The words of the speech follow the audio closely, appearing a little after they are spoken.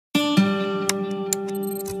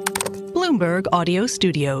Bloomberg Audio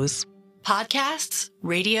Studios. Podcasts,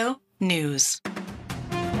 radio, news.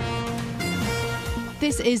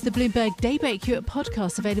 This is the Bloomberg Daybreak Europe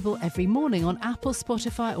podcast, available every morning on Apple,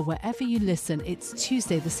 Spotify or wherever you listen. It's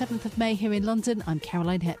Tuesday the 7th of May here in London. I'm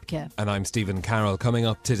Caroline Hepker. And I'm Stephen Carroll. Coming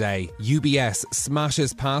up today, UBS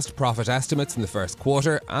smashes past profit estimates in the first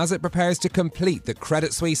quarter as it prepares to complete the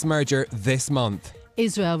Credit Suisse merger this month.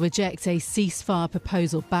 Israel rejects a ceasefire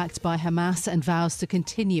proposal backed by Hamas and vows to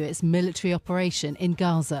continue its military operation in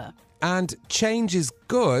Gaza. And change is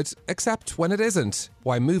good, except when it isn't.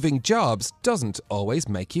 Why moving jobs doesn't always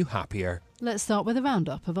make you happier. Let's start with a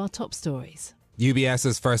roundup of our top stories.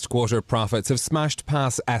 UBS's first quarter profits have smashed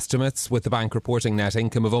past estimates, with the bank reporting net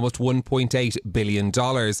income of almost $1.8 billion.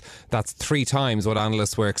 That's 3 times what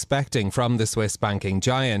analysts were expecting from the Swiss banking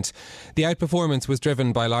giant. The outperformance was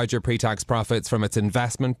driven by larger pre-tax profits from its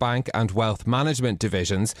investment bank and wealth management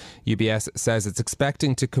divisions. UBS says it's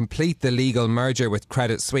expecting to complete the legal merger with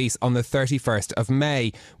Credit Suisse on the 31st of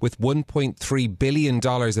May, with $1.3 billion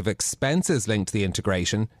of expenses linked to the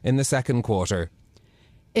integration in the second quarter.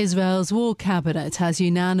 Israel's war cabinet has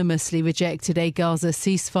unanimously rejected a Gaza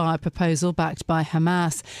ceasefire proposal backed by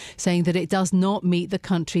Hamas, saying that it does not meet the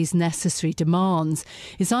country's necessary demands.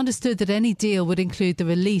 It's understood that any deal would include the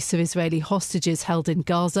release of Israeli hostages held in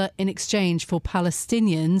Gaza in exchange for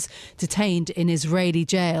Palestinians detained in Israeli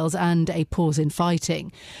jails and a pause in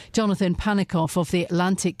fighting. Jonathan Panikoff of the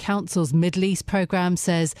Atlantic Council's Middle East programme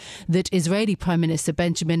says that Israeli Prime Minister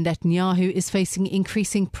Benjamin Netanyahu is facing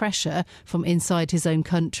increasing pressure from inside his own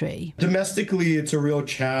country. Domestically, it's a real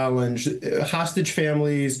challenge. Hostage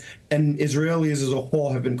families and Israelis as a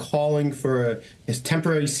whole have been calling for a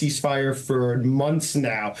temporary ceasefire for months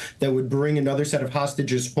now that would bring another set of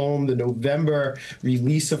hostages home. The November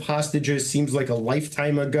release of hostages seems like a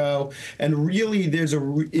lifetime ago. And really, there's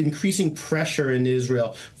increasing pressure in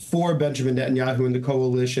Israel for Benjamin Netanyahu and the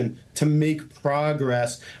coalition to make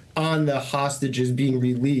progress on the hostages being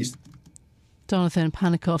released. Jonathan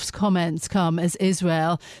Panikoff's comments come as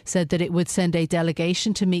Israel said that it would send a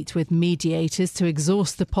delegation to meet with mediators to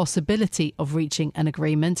exhaust the possibility of reaching an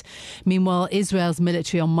agreement. Meanwhile, Israel's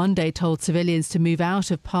military on Monday told civilians to move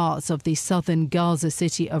out of parts of the southern Gaza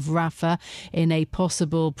city of Rafah in a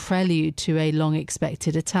possible prelude to a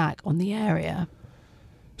long-expected attack on the area.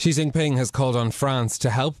 Xi Jinping has called on France to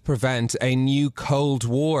help prevent a new Cold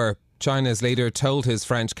War. China's leader told his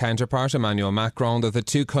French counterpart Emmanuel Macron that the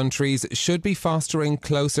two countries should be fostering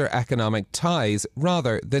closer economic ties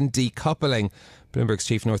rather than decoupling. Bloomberg's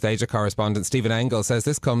chief North Asia correspondent Stephen Engel says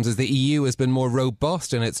this comes as the EU has been more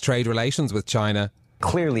robust in its trade relations with China.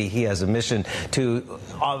 Clearly, he has a mission to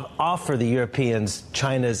offer the Europeans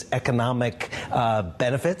China's economic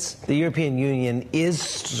benefits. The European Union is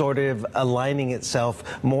sort of aligning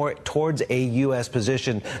itself more towards a U.S.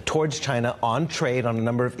 position towards China on trade on a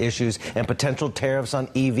number of issues and potential tariffs on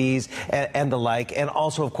EVs and the like. And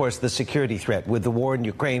also, of course, the security threat with the war in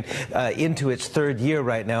Ukraine into its third year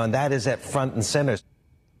right now. And that is at front and center.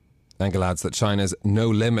 Engel adds that China's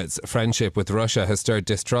no-limits friendship with Russia has stirred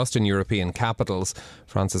distrust in European capitals.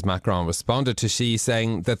 France's Macron responded to Xi,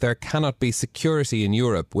 saying that there cannot be security in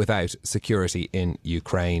Europe without security in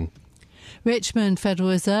Ukraine. Richmond Federal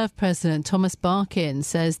Reserve President Thomas Barkin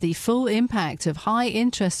says the full impact of high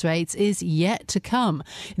interest rates is yet to come.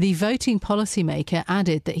 The voting policymaker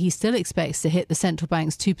added that he still expects to hit the central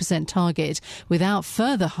bank's 2% target without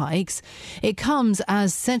further hikes. It comes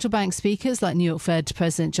as central bank speakers like New York Fed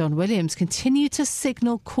President John Williams continue to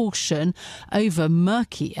signal caution over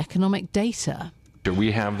murky economic data.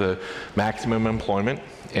 We have the maximum employment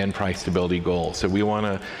and price stability goal. So we want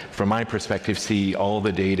to, from my perspective, see all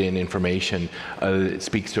the data and information that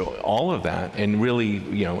speaks to all of that. And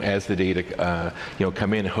really, as the data,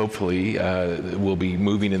 come in, hopefully we'll be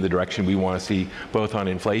moving in the direction we want to see, both on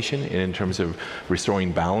inflation and in terms of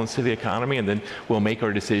restoring balance to the economy. And then we'll make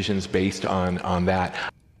our decisions based on that.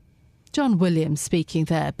 John Williams speaking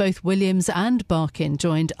there. Both Williams and Barkin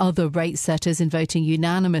joined other rate setters in voting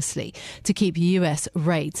unanimously to keep US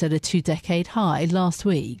rates at a 2-decade high last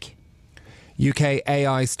week. UK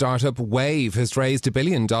AI startup Wayve has raised $1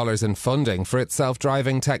 billion in funding for its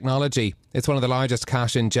self-driving technology. It's one of the largest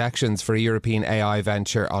cash injections for a European AI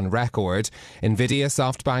venture on record. Nvidia,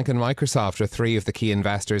 SoftBank and Microsoft are 3 of the key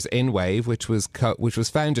investors in Wayve, which was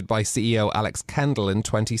founded by CEO Alex Kendall in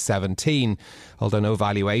 2017. Although no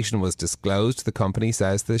valuation was disclosed, the company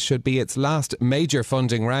says this should be its last major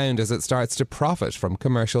funding round as it starts to profit from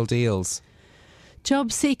commercial deals.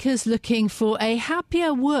 Job seekers looking for a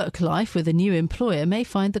happier work life with a new employer may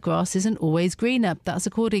find the grass isn't always greener. That's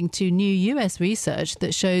according to new US research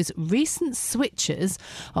that shows recent switchers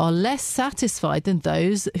are less satisfied than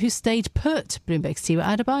those who stayed put. Bloomberg's Tiwa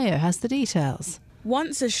Adebayo has the details.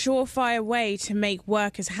 Once a surefire way to make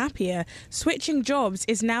workers happier, switching jobs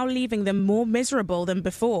is now leaving them more miserable than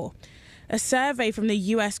before. A survey from the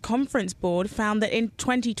US Conference Board found that in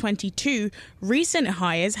 2022, recent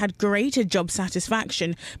hires had greater job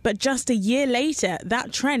satisfaction, but just a year later,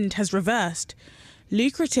 that trend has reversed.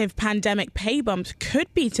 Lucrative pandemic pay bumps could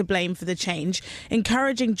be to blame for the change,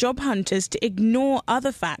 encouraging job hunters to ignore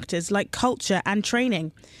other factors like culture and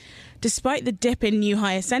training. Despite the dip in new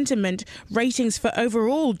hire sentiment, ratings for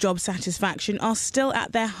overall job satisfaction are still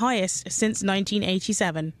at their highest since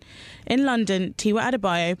 1987. In London, Tiwa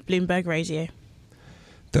Adebayo, Bloomberg Radio.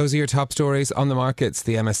 Those are your top stories on the markets.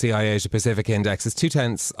 The MSCI Asia Pacific Index is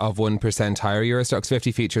 0.2% higher. Euro Stoxx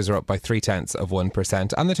 50 futures are up by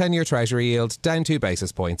 0.3%. And the 10-year Treasury yield down 2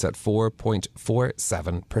 basis points at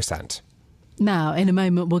 4.47%. Now, in a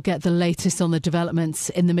moment, we'll get the latest on the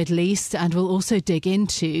developments in the Middle East, and we'll also dig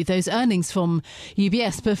into those earnings from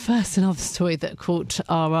UBS. But first, another story that caught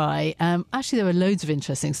our eye. Actually, there were loads of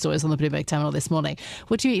interesting stories on the Bloomberg Terminal this morning.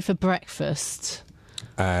 What do you eat for breakfast?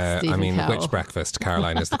 Which breakfast,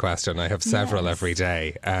 Caroline, is the question. I have several every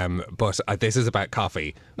day. But this is about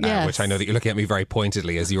coffee, which I know that you're looking at me very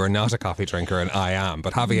pointedly as you are not a coffee drinker and I am.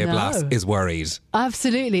 But Javier Blas is worried.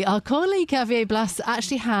 Absolutely. Our colleague Javier Blas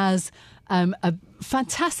actually has a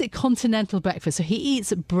fantastic continental breakfast. So he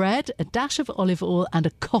eats bread, a dash of olive oil and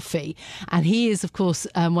a coffee. And he is, of course,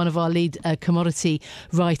 one of our lead commodity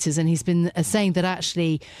writers. And he's been saying that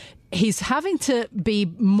actually he's having to be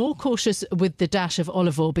more cautious with the dash of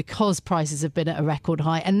olive oil because prices have been at a record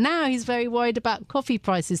high. And now he's very worried about coffee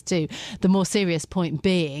prices too. The more serious point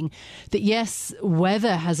being that, yes,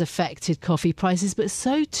 weather has affected coffee prices, but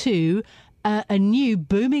so too a new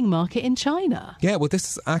booming market in China. Yeah, well,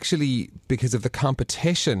 this is actually because of the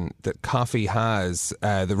competition that coffee has,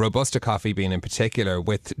 the Robusta coffee being in particular,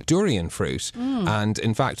 with durian fruit. And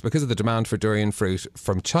in fact, because of the demand for durian fruit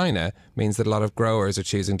from China, means that a lot of growers are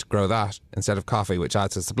choosing to grow that instead of coffee, which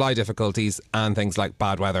adds to supply difficulties and things like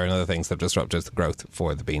bad weather and other things that have disrupted the growth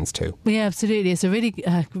for the beans too. Yeah, absolutely. It's a really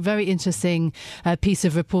very interesting piece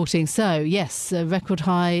of reporting. So, yes, record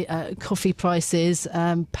high coffee prices,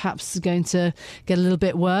 perhaps going to get a little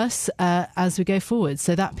bit worse as we go forward.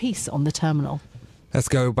 So that piece on the terminal. Let's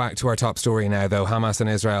go back to our top story now, though. Hamas and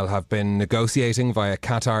Israel have been negotiating via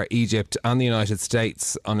Qatar, Egypt and the United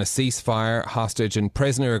States on a ceasefire, hostage and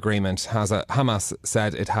prisoner agreement. Hamas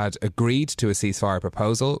said it had agreed to a ceasefire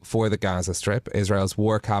proposal for the Gaza Strip. Israel's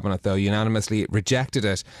war cabinet, though, unanimously rejected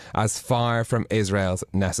it as far from Israel's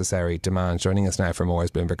necessary demand. Joining us now for more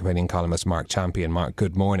is Bloomberg opinion columnist Mark Champion. Mark,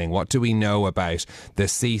 good morning. What do we know about the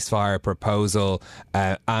ceasefire proposal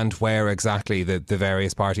and where exactly the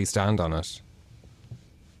various parties stand on it?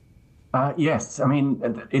 Yes, I mean,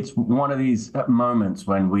 it's one of these moments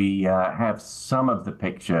when we have some of the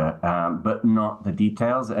picture, but not the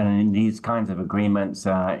details. And in these kinds of agreements,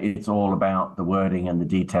 it's all about the wording and the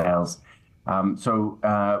details.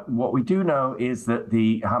 So what we do know is that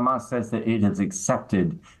the Hamas says that it has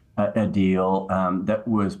accepted a deal that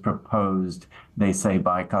was proposed, they say,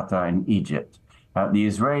 by Qatar and Egypt. The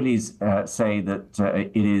Israelis say that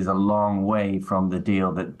it is a long way from the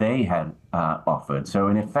deal that they had offered. So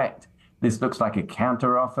in effect, this looks like a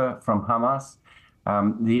counteroffer from Hamas.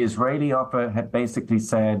 The Israeli offer had basically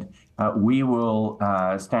said, we will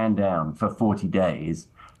stand down for 40 days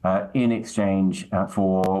in exchange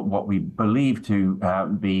for what we believe to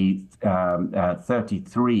be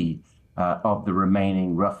 33 of the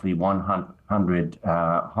remaining roughly 100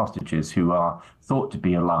 hostages who are thought to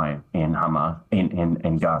be alive in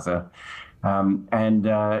in Gaza.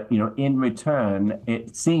 In return,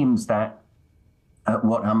 it seems that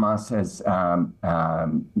what Hamas has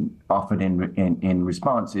offered in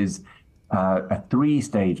response is a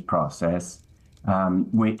three-stage process,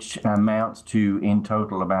 which amounts to, in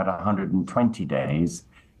total, about 120 days.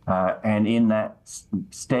 And in that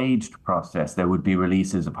staged process, there would be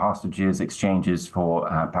releases of hostages, exchanges for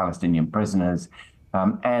Palestinian prisoners,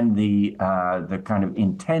 and the kind of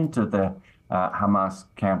intent of the Hamas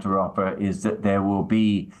counteroffer is that there will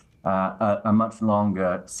be a much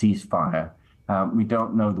longer ceasefire. We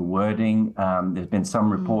don't know the wording. There's been some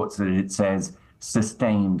reports that it says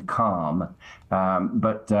sustained calm.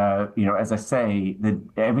 But as I say,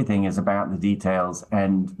 everything is about the details,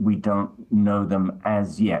 and we don't know them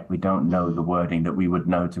as yet. We don't know the wording that we would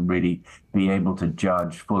know to really be able to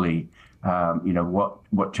judge fully,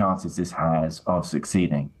 what chances this has of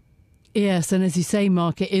succeeding. Yes, and as you say,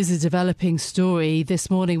 Mark, it is a developing story. This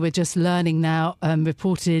morning, we're just learning now,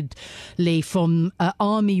 reportedly from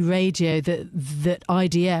Army Radio, that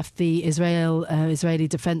IDF, the Israeli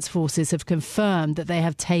Defense Forces, have confirmed that they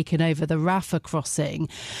have taken over the Rafah crossing.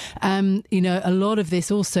 A lot of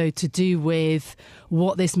this also to do with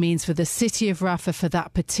what this means for the city of Rafah, for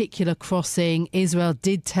that particular crossing. Israel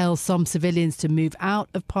did tell some civilians to move out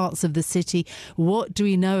of parts of the city. What do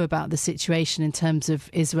we know about the situation in terms of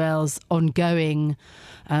Israel's ongoing,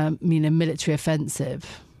 military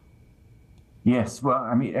offensive? Yes, well,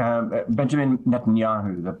 Benjamin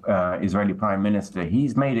Netanyahu, the Israeli Prime Minister,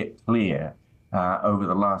 he's made it clear over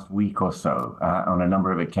the last week or so on a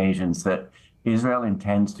number of occasions that Israel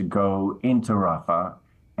intends to go into Rafah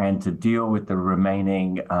and to deal with the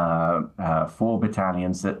remaining 4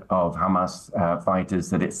 battalions of Hamas fighters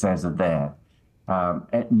that it says are there,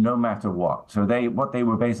 no matter what. So what they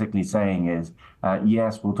were basically saying is,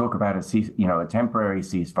 yes, we'll talk about a temporary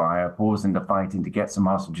ceasefire, pause in the fighting to get some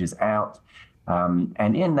hostages out.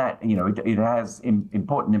 And in that, it has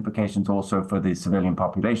important implications also for the civilian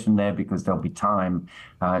population there, because there'll be time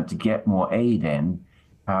to get more aid in.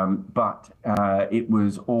 But it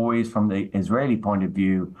was always, from the Israeli point of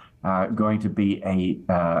view, going to be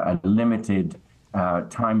a limited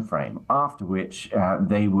time frame, after which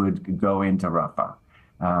they would go into Rafah.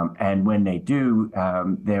 And when they do,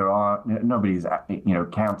 nobody's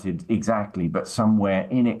counted exactly, but somewhere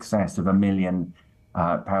in excess of 1 million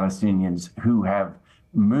Palestinians who have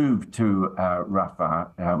moved to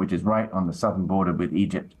Rafah, which is right on the southern border with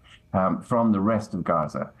Egypt, from the rest of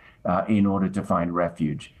Gaza, in order to find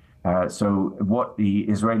refuge. So what the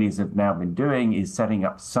Israelis have now been doing is setting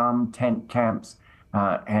up some tent camps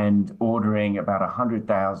and ordering about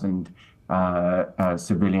 100,000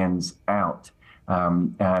 civilians out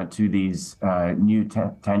to these new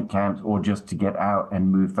tent camps, or just to get out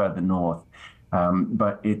and move further north.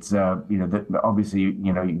 But it's, obviously,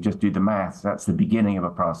 you just do the maths. That's the beginning of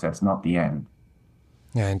a process, not the end.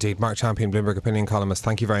 Yeah, indeed. Mark Champion, Bloomberg opinion columnist,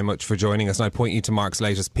 thank you very much for joining us. And I point you to Mark's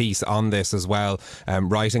latest piece on this as well,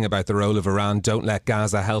 writing about the role of Iran. Don't let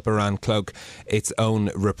Gaza help Iran cloak its own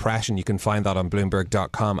repression. You can find that on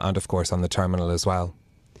Bloomberg.com and, of course, on the terminal as well.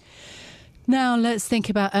 Now let's think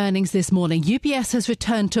about earnings this morning. UBS has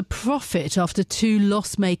returned to profit after 2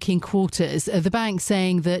 loss-making quarters. The bank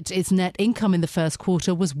saying that its net income in the first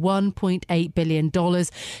quarter was $1.8 billion,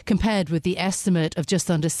 compared with the estimate of just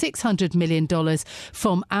under $600 million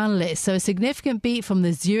from analysts. So a significant beat from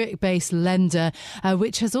the Zurich-based lender,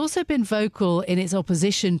 which has also been vocal in its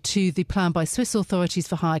opposition to the plan by Swiss authorities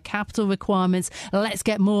for higher capital requirements. Let's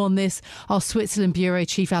get more on this. Our Switzerland Bureau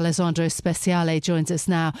Chief Alessandro Speciale joins us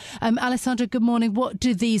now. Alessandro, good morning. What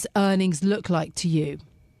do these earnings look like to you?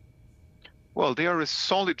 Well, they are a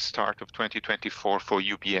solid start of 2024 for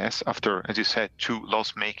UBS after, as you said, 2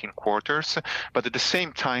 loss-making quarters. But at the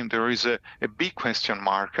same time, there is a big question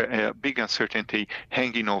mark, a big uncertainty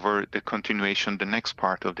hanging over the continuation, the next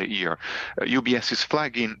part of the year. UBS is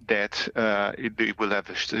flagging that it will have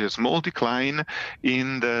a small decline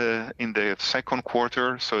in the second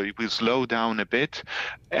quarter, so it will slow down a bit.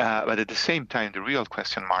 But at the same time, the real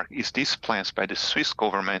question mark is these plans by the Swiss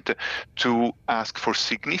government to ask for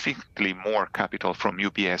significantly more capital from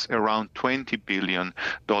UBS, around $20 billion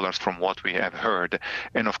from what we have heard.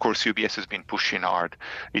 And of course, UBS has been pushing hard.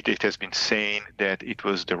 It has been saying that it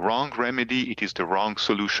was the wrong remedy. It is the wrong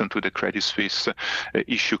solution to the Credit Suisse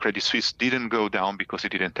issue. Credit Suisse didn't go down because it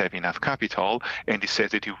didn't have enough capital, and it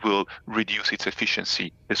says that it will reduce its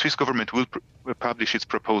efficiency. The Swiss government will publish its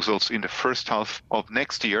proposals in the first half of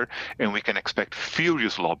next year, and we can expect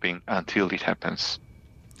furious lobbying until it happens.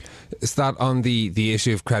 Is that on the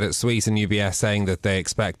issue of Credit Suisse and UBS saying that they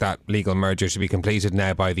expect that legal merger to be completed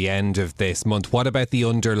now by the end of this month? What about the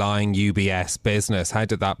underlying UBS business? How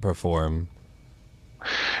did that perform?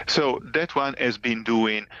 So that one has been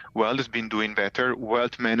doing well, has been doing better.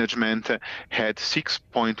 Wealth management had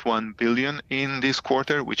 6.1 billion in this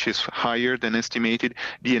quarter, which is higher than estimated.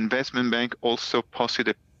 The investment bank also posted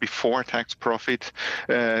a before tax profit,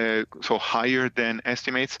 so higher than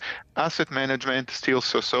estimates. Asset management still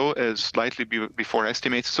so slightly before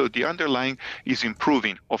estimates. So the underlying is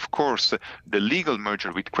improving. Of course, the legal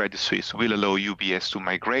merger with Credit Suisse will allow UBS to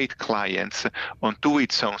migrate clients onto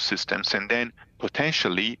its own systems and then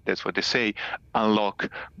potentially, that's what they say, unlock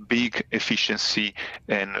big efficiency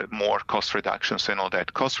and more cost reductions and all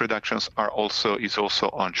that. Cost reductions is also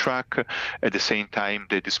on track. At the same time,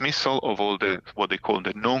 the dismissal of all the what they call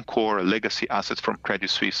the non-core legacy assets from Credit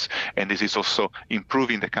Suisse, and this is also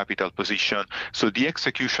improving the capital position. So the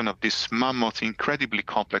execution of this mammoth, incredibly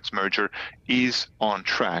complex merger is on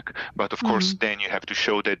track. But of course, then you have to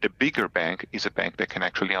show that the bigger bank is a bank that can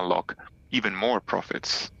actually unlock even more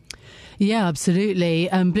profits. Yeah, absolutely.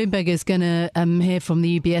 Bloomberg is going to hear from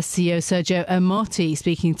the UBS CEO, Sergio Ermotti,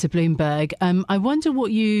 speaking to Bloomberg. I wonder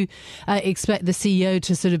what you expect the CEO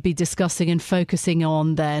to sort of be discussing and focusing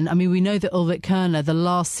on then. I mean, we know that Ulrich Körner, the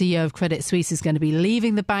last CEO of Credit Suisse, is going to be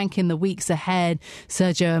leaving the bank in the weeks ahead.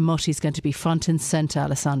 Sergio Ermotti is going to be front and centre,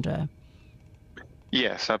 Alessandro.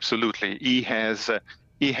 Yes, absolutely. He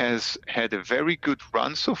has had a very good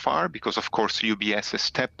run so far because, of course, UBS has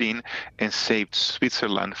stepped in and saved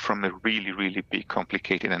Switzerland from a really, really big,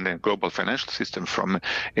 complicated, and the global financial system from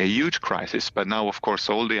a huge crisis. But now, of course,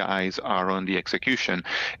 all the eyes are on the execution.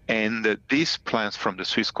 And these plans from the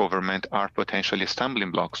Swiss government are potentially a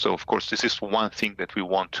stumbling block. So, of course, this is one thing that we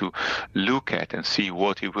want to look at and see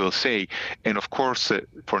what he will say. And, of course,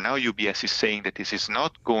 for now, UBS is saying that this is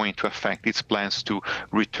not going to affect its plans to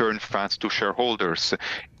return funds to shareholders.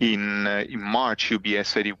 In March, UBS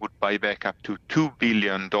said it would buy back up to $2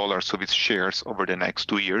 billion of its shares over the next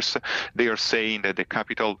 2 years. They are saying that the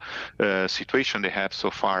capital situation they have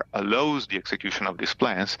so far allows the execution of these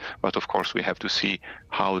plans, but of course we have to see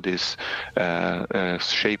how this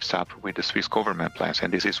shapes up with the Swiss government plans,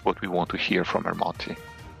 and this is what we want to hear from Ermotti.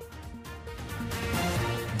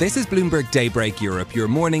 This is Bloomberg Daybreak Europe, your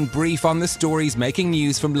morning brief on the stories making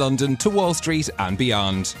news from London to Wall Street and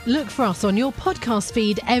beyond. Look for us on your podcast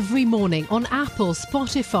feed every morning on Apple,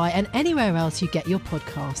 Spotify and anywhere else you get your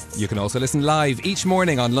podcasts. You can also listen live each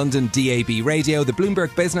morning on London DAB Radio, the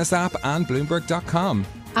Bloomberg Business app and Bloomberg.com.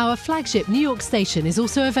 Our flagship New York station is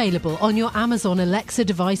also available on your Amazon Alexa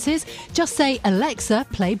devices. Just say, Alexa,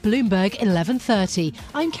 play Bloomberg 1130.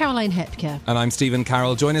 I'm Caroline Hepker. And I'm Stephen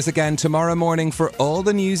Carroll. Join us again tomorrow morning for all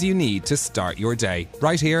the news you need to start your day,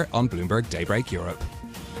 right here on Bloomberg Daybreak Europe.